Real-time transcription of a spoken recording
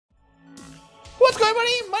What's going on,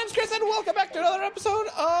 buddy? My name's Chris, and welcome back to another episode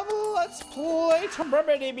of Let's Play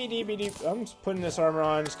Terraria. I'm just putting this armor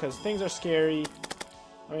on just because things are scary.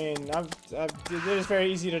 I mean, it is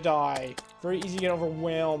very easy to die. Very easy to get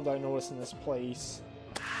overwhelmed, I notice, in this place.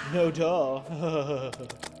 No duh.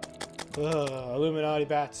 Illuminati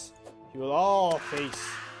bats. You will all face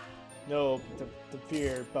the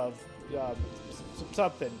fear of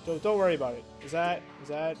something. Don't worry about it. Is that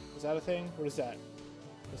a thing? What is that?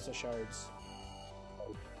 Crystal shards.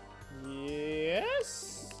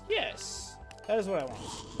 Yes. That is what I want.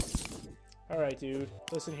 Alright, dude.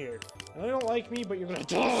 Listen here. I know you don't like me, but you're gonna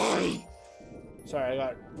die! Sorry, I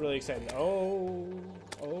got really excited. Oh,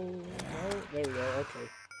 no. There we go. Okay.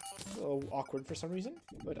 A little awkward for some reason,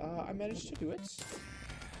 but I managed to do it.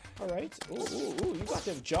 Alright. Ooh, you got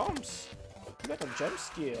them jumps. You got them jump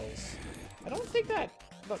skills. I don't think that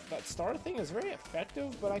star thing is very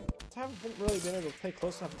effective, but I haven't really been able to pay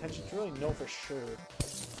close enough attention to really know for sure.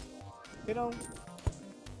 You know?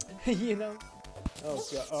 You know? Oh,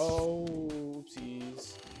 God. Oh,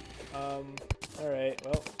 oopsies. Alright,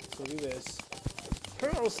 well, let's do this.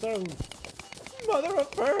 Pearl Stone! Mother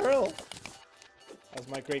of Pearl! As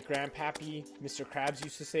my great-grandpappy, Mr. Krabs,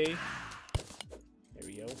 used to say. There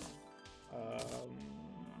we go.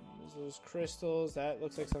 Those crystals, that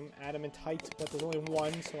looks like some adamantite, but there's only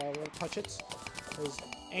one, so I won't touch it. There's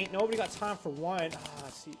ain't nobody got time for one.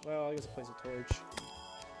 See, well, I guess I place a torch.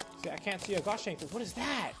 See, I can't see a gosh dang thing. What is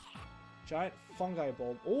that? Giant fungi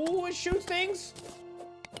bulb. Oh, it shoots things!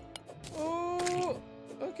 Oh,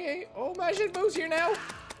 okay. Oh, Majin Buu's here now!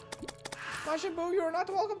 Majin Buu, you are not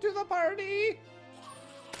welcome to the party!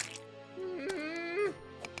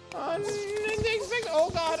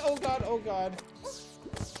 Oh god.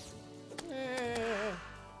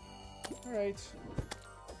 Alright.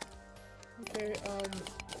 Okay,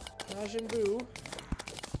 Majin Buu.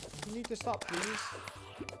 You need to stop, please.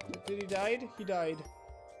 Did he die? He died.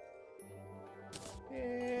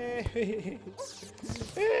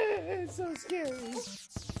 It's so scary.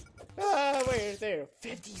 Wait, there.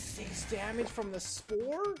 56 damage from the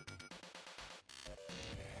spore?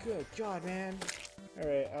 Good God, man.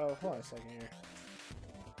 Alright, hold on a second here.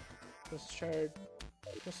 Crystal shard.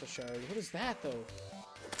 Crystal shard. What is that, though?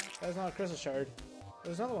 That's not a crystal shard.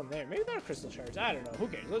 There's another one there. Maybe not crystal shards. I don't know. Who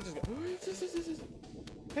cares? Let's just go.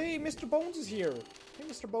 Hey, Mr. Bones is here. Hey,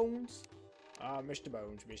 Mr. Bones. Mr.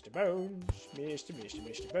 Bones. Mr. Bones.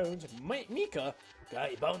 Mika.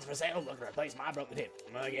 Got your bones for sale. Looking to replace my broken hip.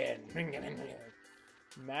 Again.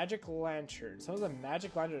 Magic lantern. Some of the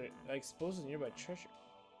magic lantern exposes nearby treasure.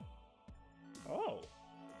 Oh.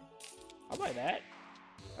 I'll buy that.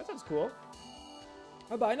 That sounds cool.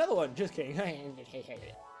 I'll buy another one. Just kidding.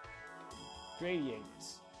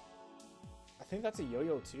 Gradients. I think that's a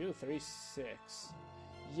yo-yo too. 36.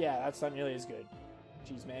 Yeah, that's not nearly as good.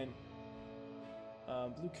 Jeez, man.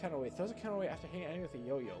 Blue counterweight. Throws a counterweight after hitting anything with a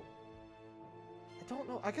yo-yo. I don't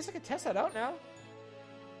know. I guess I could test that out now.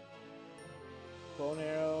 Bone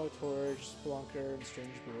arrow, torch, spelunker, and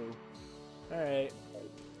strange brew. Alright.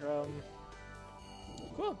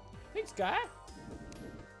 Cool. Thanks, guy.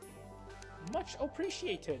 Much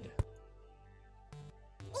appreciated.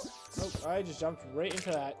 Oh, I just jumped right into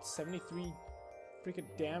that 73 freaking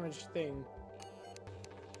damage thing.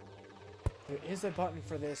 There is a button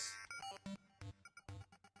for this.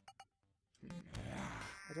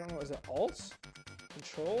 I don't know, is it Alt?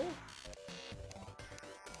 Control?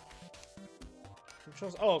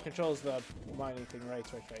 Controls, oh, controls the mining thing, right.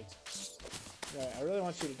 Right, I really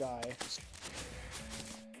want you to die.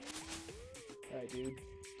 Alright,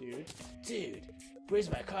 dude, where's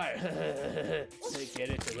my car? I get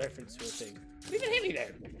it to reference to a thing. What even hit me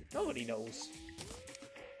there? Nobody knows.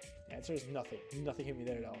 The answer is nothing. Nothing hit me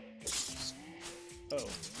there at all. Oh.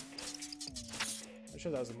 I'm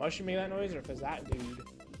sure that was a mushroom making that noise, or if it was that dude. I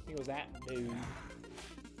think it was that dude.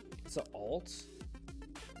 It's an alt?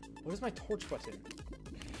 What is my torch button?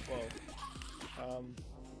 Whoa.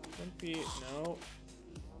 Don't be, no.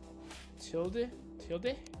 Tilde?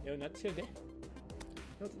 No, not tilde.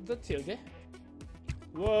 Not the tilde.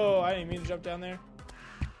 Whoa, I didn't mean to jump down there.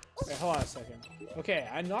 Wait, hold on a second. Okay,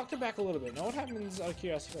 I knocked it back a little bit. Now what happens out of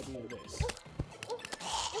curiosity if I do this?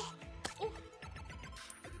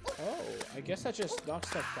 Oh, I guess that just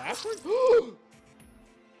knocks stuff backwards? Are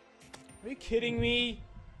you kidding me?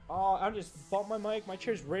 Oh, I just bumped my mic. My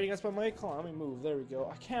chair's right against my mic. Hold on, let me move. There we go.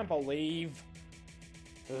 I can't believe.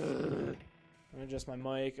 Let me adjust my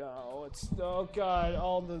mic. Oh, oh god,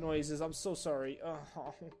 all the noises. I'm so sorry. Oh.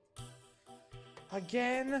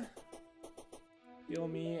 Again? Feel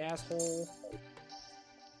me, asshole.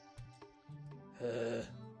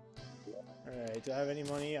 Alright, do I have any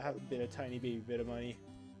money? I have a bit, a tiny baby bit of money.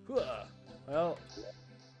 Hooah! Well, since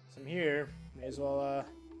I'm here, may as well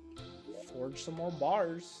forge some more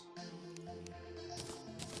bars.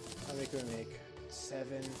 How many can we make?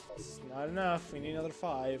 7. It's not enough. We need another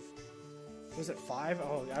 5. Was it 5?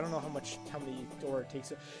 Oh, I don't know how many ore it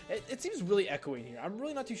takes. It seems really echoing here. I'm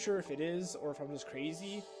really not too sure if it is or if I'm just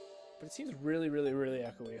crazy, but it seems really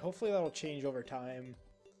echoey. Hopefully that'll change over time.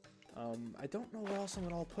 I don't know what else I'm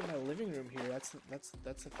gonna put in my living room here. That's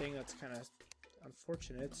the thing that's kind of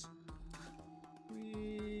unfortunate.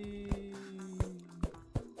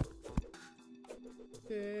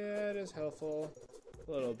 That is helpful.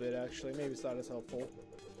 A little bit, actually. Maybe it's not as helpful.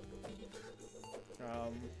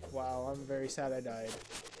 Wow, I'm very sad I died.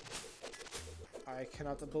 I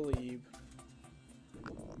cannot believe.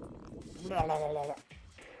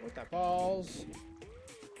 What the balls?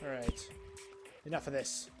 Alright. Enough of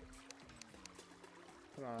this.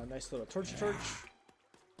 Come on, nice little torch.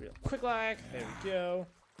 Real quick like. There we go.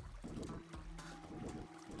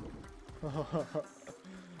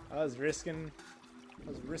 I was risking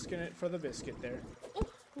it for the biscuit there.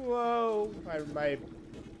 Whoa! My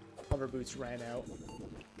hover boots ran out.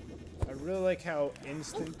 I really like how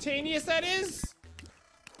instantaneous that is!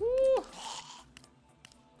 Woo!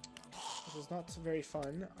 This is not very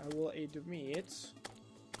fun. I will admit.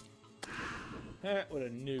 What a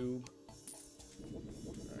noob.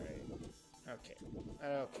 Alright. Okay.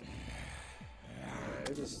 Alright,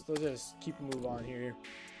 we'll just keep a move on here.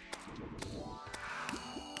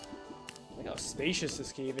 Look how spacious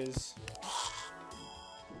this cave is.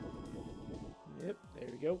 Yep, there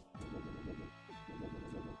we go.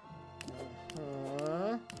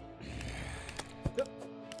 Yep.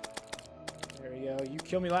 There we go. You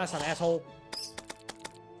killed me last time, asshole.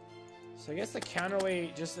 So I guess the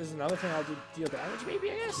counterweight just is another thing I'll deal damage,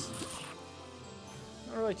 maybe, I guess?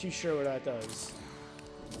 Not really too sure what that does.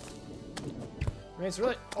 I mean, it's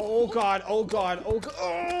really... Oh, God. Oh, God. Oh,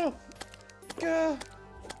 God.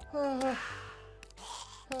 Oh!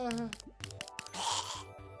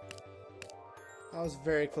 I was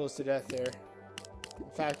very close to death there.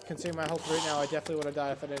 In fact, considering my health right now, I definitely would have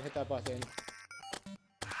died if I didn't hit that button.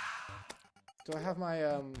 Do I have my,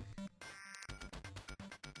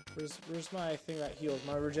 Where's my thing that heals?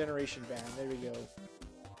 My regeneration band. There we go.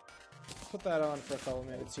 Put that on for a couple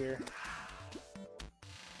minutes here.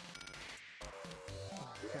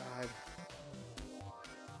 Oh, God.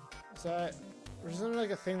 Is that... Or is there like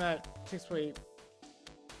a thing that takes away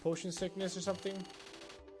potion sickness or something? I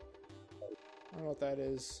don't know what that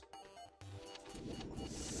is.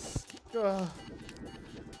 Ugh.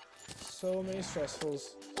 So many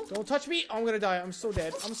stressfuls. Don't touch me! Oh, I'm gonna die. I'm so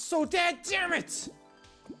dead. I'm so dead! Damn it!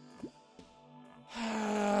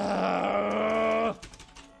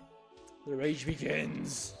 The rage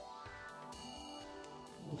begins.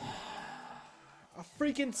 A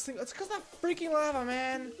freaking thing. It's because that freaking lava,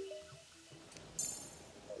 man.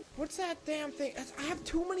 What's that damn thing? I have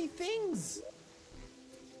too many things.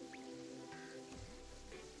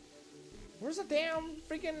 Where's the damn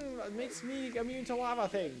freaking makes me immune to lava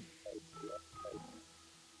thing?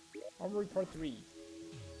 Armory Part 3. Is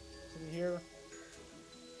it in here?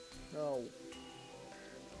 No.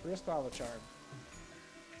 Where's lava charm?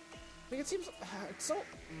 Like it seems it's so.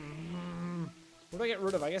 What do I get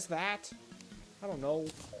rid of? I guess that. I don't know.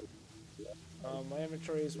 My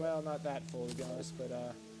inventory is well not that full to be honest, but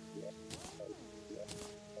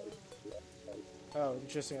oh,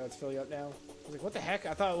 interesting how it's filling up now. I was like, what the heck?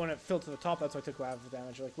 I thought when it filled to the top, that's why I took lava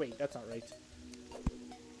damage. You're like, wait, that's not right.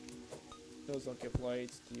 Those don't give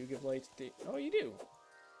light. Do you give light? Oh, you do.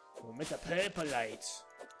 We'll make a purple light.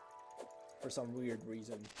 For some weird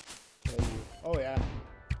reason. Oh, yeah.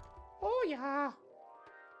 Oh, yeah.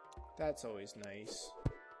 That's always nice.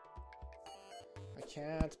 I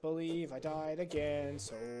can't believe I died again.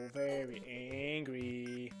 So very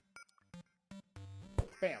angry.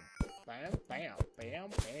 Bam. Bam, bam, bam,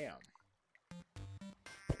 bam.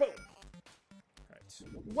 Boom. Alright.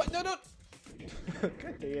 What? No, no!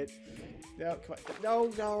 God dang it. No, come on.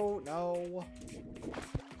 No, no, no.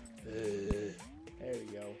 There we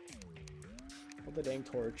go. Hold the dang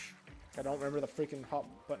torch. I don't remember the freaking hop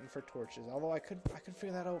button for torches. Although I could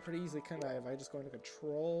figure that out pretty easily, couldn't I? If I just go into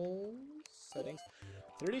controls, settings,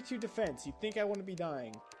 32 defense. You'd think I wouldn't be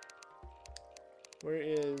dying. Where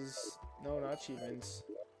is? No, not achievements.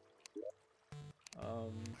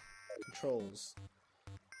 Controls.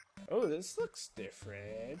 Oh, this looks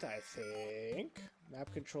different. I think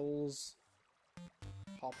map controls,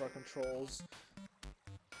 hopper controls.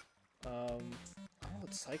 I don't know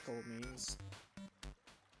what cycle means.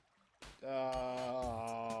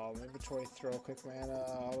 Inventory throw, quick mana,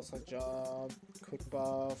 also jump, quick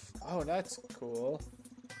buff. Oh, that's cool.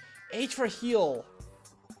 H for heal.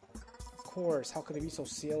 Of course. How could it be so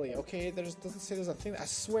silly? Okay, doesn't say there's a thing. I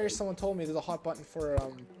swear someone told me there's a hot button for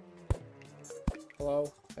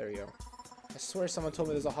Hello. There we go. I swear someone told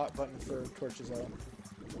me there's a hot button for torches though.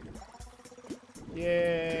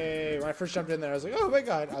 Yay! When I first jumped in there, I was like, oh my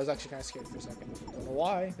god! I was actually kind of scared for a second. Don't know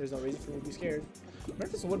why. There's no reason for me to be scared. I wonder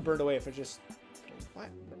if this wood burned away if it just... What?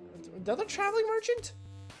 Another traveling merchant?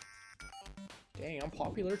 Dang, I'm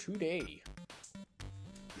popular today.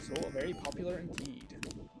 So very popular indeed.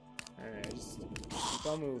 Alright, just keep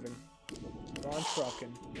on moving. Keep on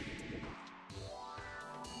trucking.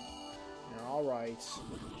 Alright.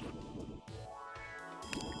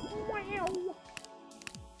 Wow!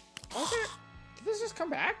 Was it? Did this just come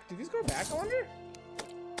back? Did these go back, I wonder?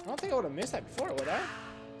 I don't think I would have missed that before, would I?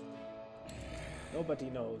 Nobody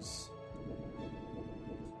knows.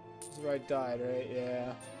 This is where I died, right?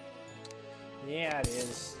 Yeah. Yeah, it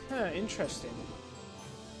is. Huh, interesting.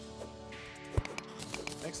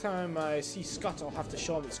 Next time I see Scott, I'll have to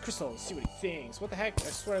show him his crystals, see what he thinks. What the heck? I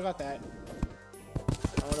swear I got that.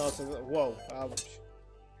 Oh no, it's a... Whoa.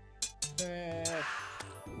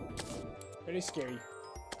 Pretty scary.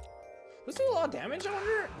 Does this do a lot of damage, I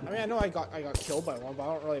wonder? I mean, I know I got killed by one, but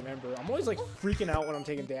I don't really remember. I'm always like freaking out when I'm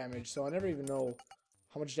taking damage, so I never even know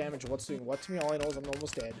how much damage what's doing what to me. All I know is I'm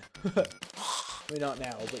almost dead. I mean, not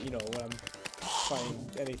now, but you know, when I'm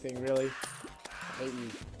fighting anything, really. I hate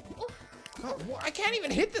you. God, I can't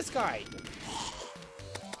even hit this guy!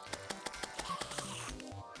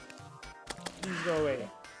 Please go away.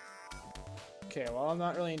 Okay, well, I'm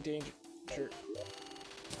not really in danger.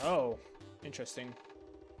 Oh, interesting.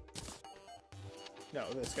 No,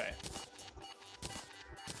 this guy.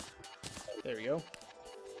 There we go.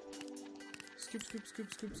 Scoop, scoop,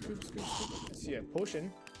 scoop, scoop, scoop, scoop, scoop. I see a potion.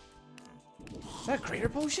 Is that a greater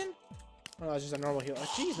potion? Oh, no, it's just a normal heal. Oh,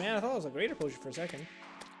 jeez, man, I thought it was a greater potion for a second.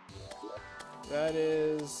 That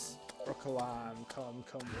is... Orkalam, come,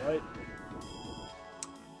 what?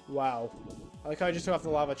 Wow. I like how I just took off the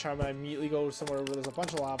lava charm and I immediately go somewhere where there's a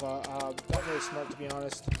bunch of lava. Not very smart, to be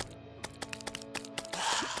honest.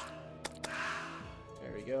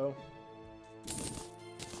 There we go.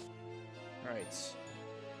 Alright.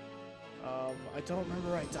 I don't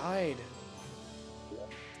remember where I died.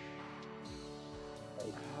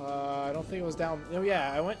 I don't think it was down... Oh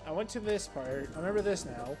yeah, I went to this part. I remember this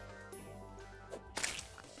now.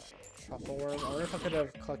 Truffle worm. I wonder if I could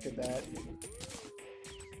have collected that.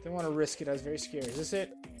 Didn't want to risk it. I was very scared. Is this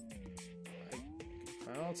it?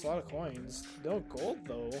 Well, it's a lot of coins. No gold,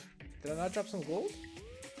 though. Did I not drop some gold?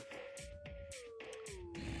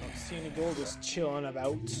 I don't see any gold just chilling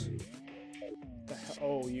about. The hell?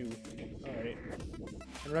 Oh, you. Alright.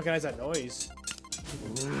 I don't recognize that noise.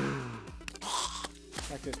 In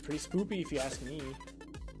fact, it's pretty spoopy if you ask me.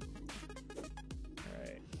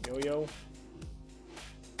 Alright. Yo-yo.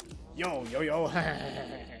 Yo-yo-yo. I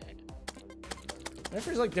wonder if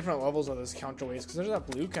there's like different levels of this counterweights, because there's that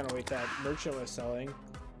blue counterweight that merchant was selling.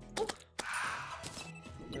 And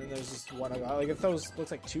then there's this one I got. Like if those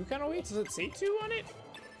looks like 2 counterweights, does it say 2 on it?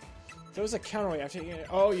 If there was a counterweight after taking it.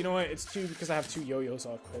 Oh, you know what? It's 2 because I have 2 yo-yos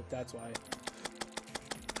all equipped. That's why.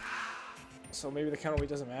 So maybe the counterweight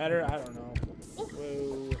doesn't matter. I don't know.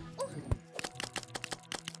 Whoa.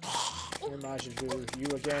 You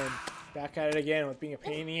again. Back at it again with being a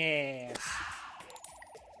pain in the ass.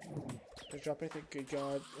 Did I drop anything? Good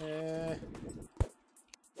God.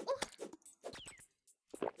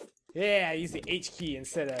 Yeah, I use the H key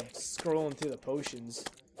instead of scrolling through the potions.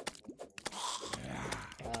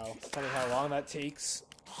 Wow, it's funny how long that takes.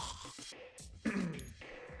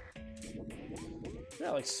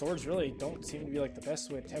 Yeah, like swords really don't seem to be like the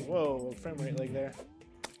best way to... Whoa, frame rate lag there.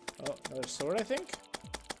 Oh, another sword, I think?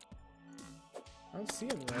 I don't see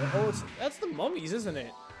him there. Oh, that's the mummies, isn't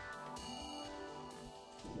it?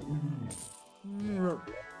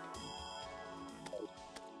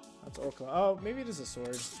 That's Orca. Oh, maybe it is a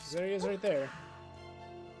sword. There he is right there.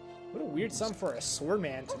 What a weird sum for a sword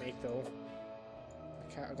man to make, though.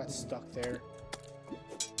 I got stuck there.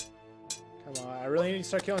 Come on, I really need to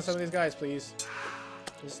start killing some of these guys, please.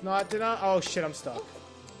 It's not, did not. Oh shit, I'm stuck.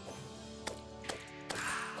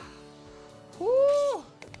 Woo!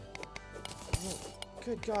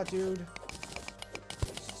 Good God, dude.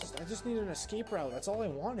 I just need an escape route. That's all I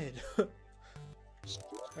wanted.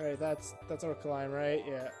 Alright, that's Orcaline, right?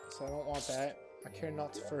 Yeah, so I don't want that. I care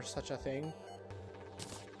not for such a thing.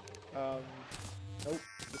 Nope.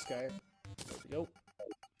 This guy. Nope.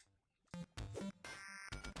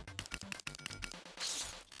 I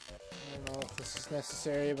don't know if this is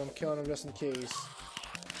necessary, but I'm killing him just in case.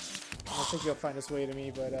 I don't think he'll find his way to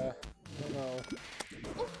me, but I don't know.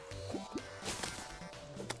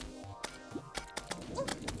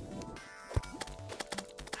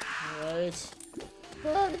 Alright.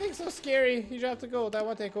 Oh, everything's so scary. You dropped the gold. I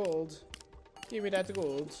want that gold. Give me that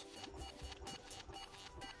gold.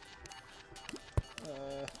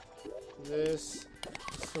 This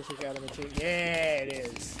looks like adamantine. Yeah, it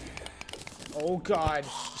is. Oh god,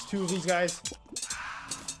 there's two of these guys.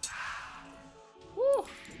 Woo!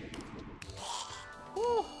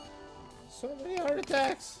 Woo! So many heart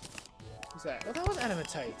attacks. What's that? Oh, that was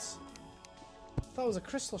adamantite. I thought it was a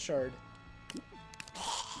crystal shard.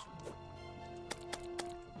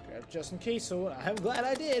 Grab just in case, so I'm glad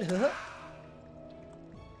I did.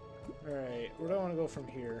 Alright, where do I want to go from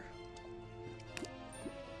here?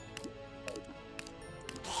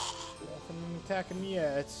 Nothing attacking me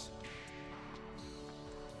yet.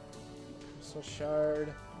 Crystal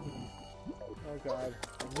shard. Oh god.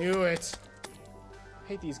 I knew it! I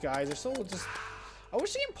hate these guys. They're so just... I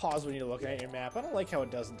wish they can pause when you're looking at your map. I don't like how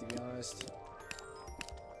it doesn't, to be honest.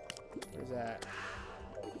 Where's that?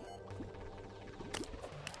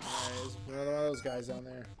 Alright, there's another one of those guys down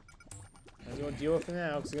there. I'm gonna deal with it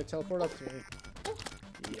now, because he's gonna teleport up to me.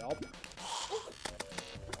 Yup.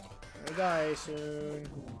 I'm gonna die soon.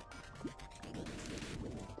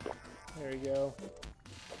 There we go.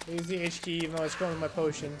 Use the H key, even though I was scrolling my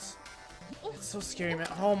potions. It's so scary, man.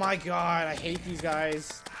 Oh my god, I hate these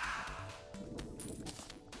guys.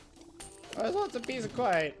 I just want some peace and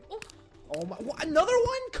quiet. Oh my, what, another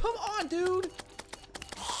one? Come on, dude.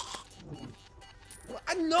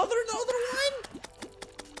 Another one?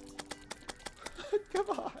 Come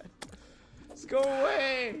on. Let's go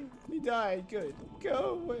away. He died. Good.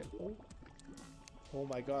 Go away. Oh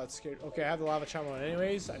my god, scared. Okay, I have the lava charm on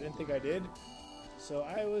anyways. I didn't think I did. So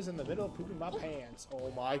I was in the middle of pooping my pants. Oh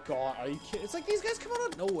my god, are you kidding? It's like these guys come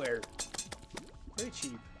out of nowhere. Very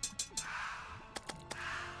cheap.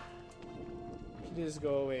 He just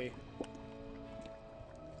go away.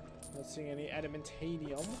 Not seeing any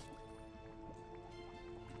adamantanium.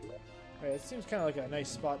 Alright, it seems kind of like a nice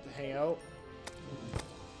spot to hang out.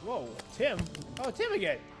 Whoa, Tim. Oh, Tim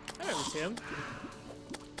again. I remember Tim.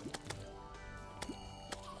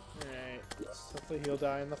 Alright, hopefully he'll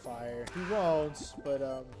die in the fire. He won't,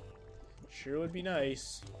 but sure would be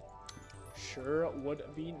nice. Sure would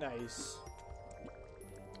be nice.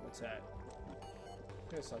 What's that?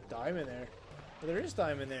 There's a diamond there. Oh, there is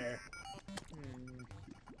diamond there. I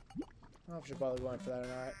don't know if I should bother going for that or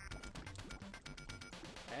not.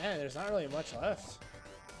 Man, there's not really much left.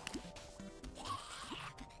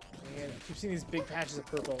 Man, I keep seeing these big patches of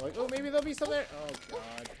purple. I'm like, oh, maybe there'll be some there. Oh,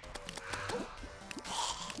 God.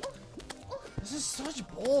 This is such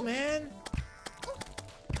bull, man.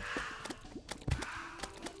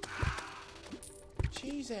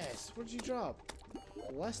 Jesus, what did you drop?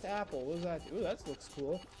 Blessed apple. What was that? Ooh, that looks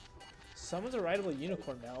cool. Summons a rideable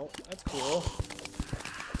unicorn now. That's cool.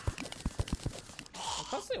 I'm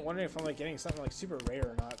constantly wondering if I'm like getting something like super rare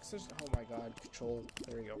or not. Cause there's, oh my god, control.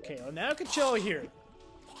 There we go. Okay, well, now control here.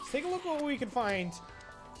 Let's take a look at what we can find.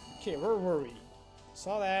 Okay, where were we?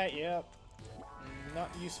 Saw that. Yep. Not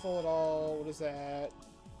useful at all. What is that?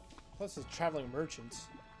 Plus, it's traveling merchants.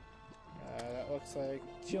 That looks like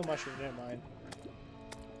teal mushroom. Never mind.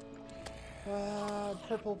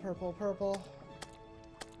 Purple, purple, purple.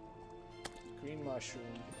 Green mushroom.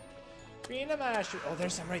 Green mushroom. Oh,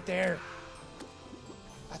 there's some right there.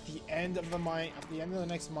 At the end of the mine, at the end of the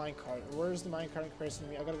next minecart. Where's the minecart in comparison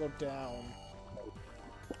to me? I gotta go down.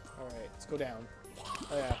 All right, let's go down.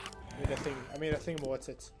 Oh yeah, I made a thing. But what's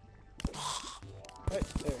it? Right,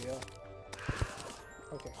 there we go.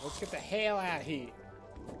 Okay, let's get the hell out of here.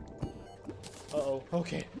 Uh-oh.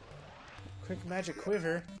 Okay. Quick magic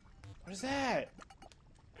quiver. What is that?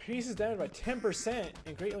 Increases damage by 10%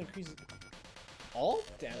 and greatly increases all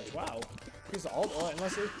damage. Wow. Increases all. Oh,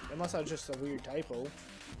 unless that was just a weird typo.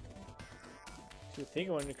 So you think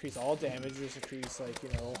it would increase all damage, just increase like, you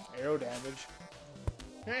know, arrow damage.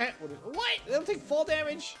 What? They don't take fall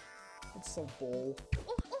damage? That's so bull.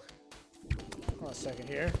 Hold on a second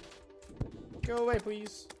here. Go away,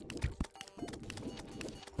 please.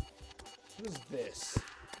 What is this?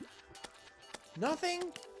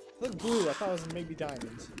 Nothing? Look blue. I thought it was maybe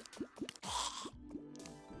diamonds.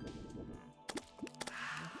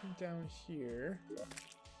 Nothing down here.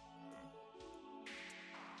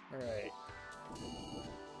 Alright.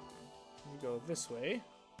 We go this way.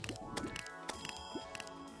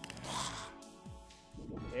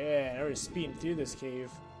 Yeah, now we're speeding through this cave.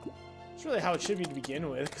 It's really how it should be to begin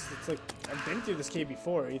with, because it's like, I've been through this cave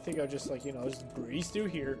before. You think I'll just like, you know, just breeze through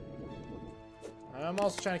here. I'm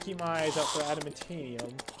also trying to keep my eyes out for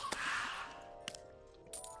adamantanium.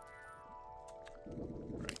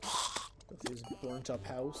 Right. Go through this burnt up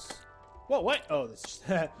house. Whoa, what? Oh, the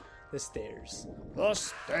stairs. The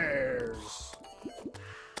stairs.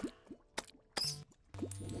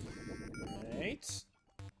 Right.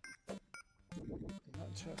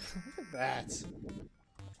 Look at that.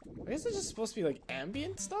 I guess it's just supposed to be like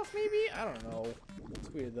ambient stuff, maybe? I don't know. It's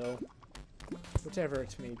weird though. Whatever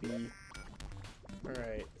it may be.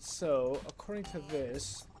 Alright, so according to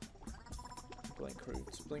this, Blink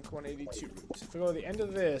routes, Blink 182 routes. If we go to the end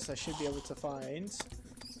of this, I should be able to find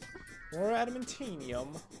more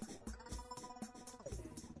adamantanium.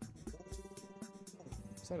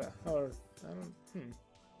 Is that a, or, I don't, I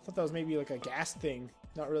thought that was maybe like a gas thing.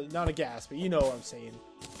 Not really, not a gas, but you know what I'm saying.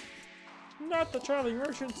 Not the traveling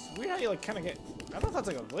merchants. Weird how you like kind of get, I don't know if that's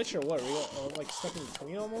like a glitch or what. Are we like stuck in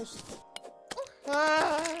between almost?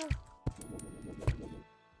 Ah!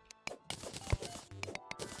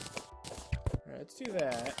 Alright, let's do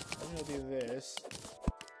that. I'm gonna do this.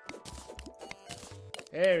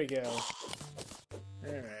 There we go.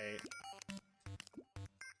 Alright.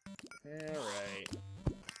 Alright.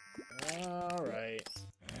 Alright.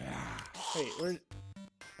 Wait, where?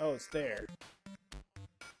 Oh, it's there.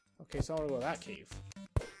 Okay, so I want to go to that cave.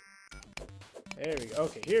 There we go.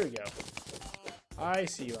 Okay, here we go. I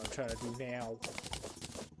see what I'm trying to do now.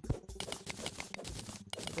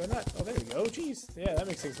 Do I not? Oh, there we go. Jeez. Yeah, that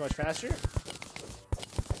makes things much faster.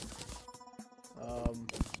 I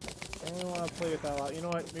don't really want to play with that a lot. You know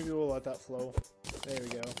what? Maybe we'll let that flow. There we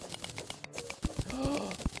go.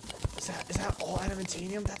 Is that all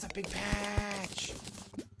adamantanium? That's a big patch.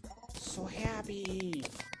 So happy.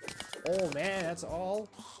 Oh man, that's all.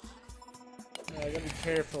 Yeah, I gotta be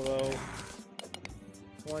careful though.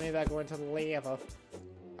 Don't want any of that going to the lava.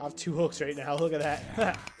 I have 2 hooks right now. Look at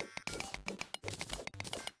that.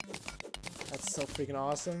 That's so freaking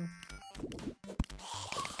awesome.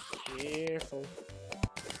 Careful.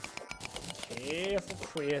 Careful,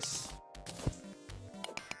 Chris.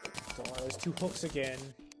 Don't want those 2 hooks again.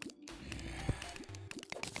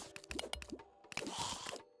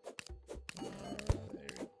 There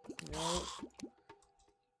we go.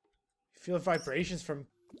 Feel the vibrations from...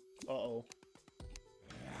 Uh-oh.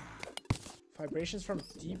 Vibrations from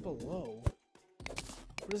deep below?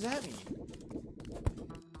 What does that mean?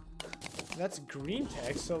 That's green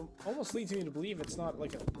text, so almost leads me to believe it's not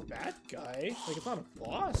like a bad guy. Like it's not a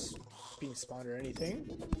boss being spawned or anything.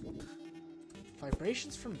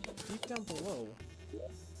 Vibrations from deep down below.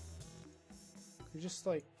 You're just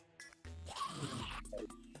like...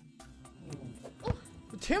 Oh,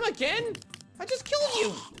 Tim again? I just killed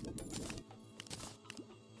you!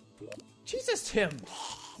 Jesus, Tim!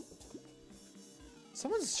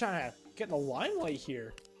 Someone's trying to get in the limelight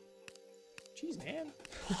here. Jeez, man.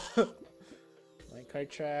 Minecart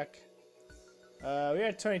track. We are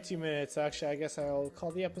at 22 minutes. Actually, I guess I'll call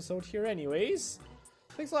the episode here anyways.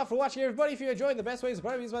 Thanks a lot for watching, everybody. If you enjoyed, the best way to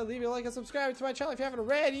support me is by leaving a like and subscribing to my channel if you haven't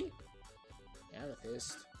already.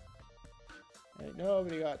 Amethyst. Ain't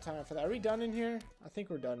nobody got time for that. Are we done in here? I think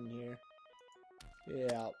we're done in here.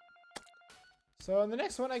 Yeah. So in the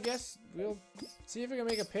next one, I guess we'll see if we can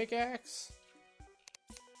make a pickaxe.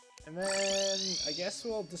 And then I guess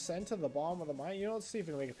we'll descend to the bottom of the mine. You know, let's see if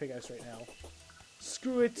we can make a pickaxe right now.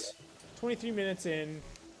 Screw it. 23 minutes in.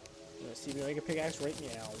 Let's see if we can make a pickaxe right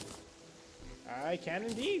now. I can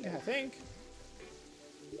indeed, I think.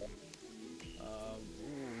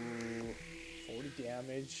 40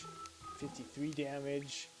 damage. 53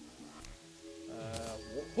 damage.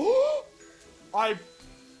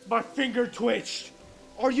 My finger twitched.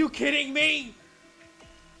 Are you kidding me?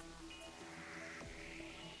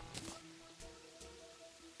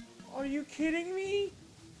 Are you kidding me?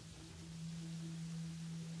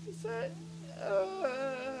 Is that...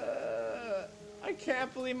 I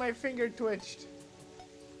can't believe my finger twitched.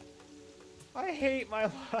 I hate my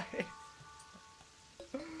life.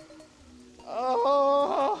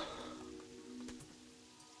 Oh.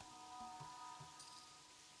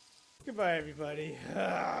 Goodbye, everybody.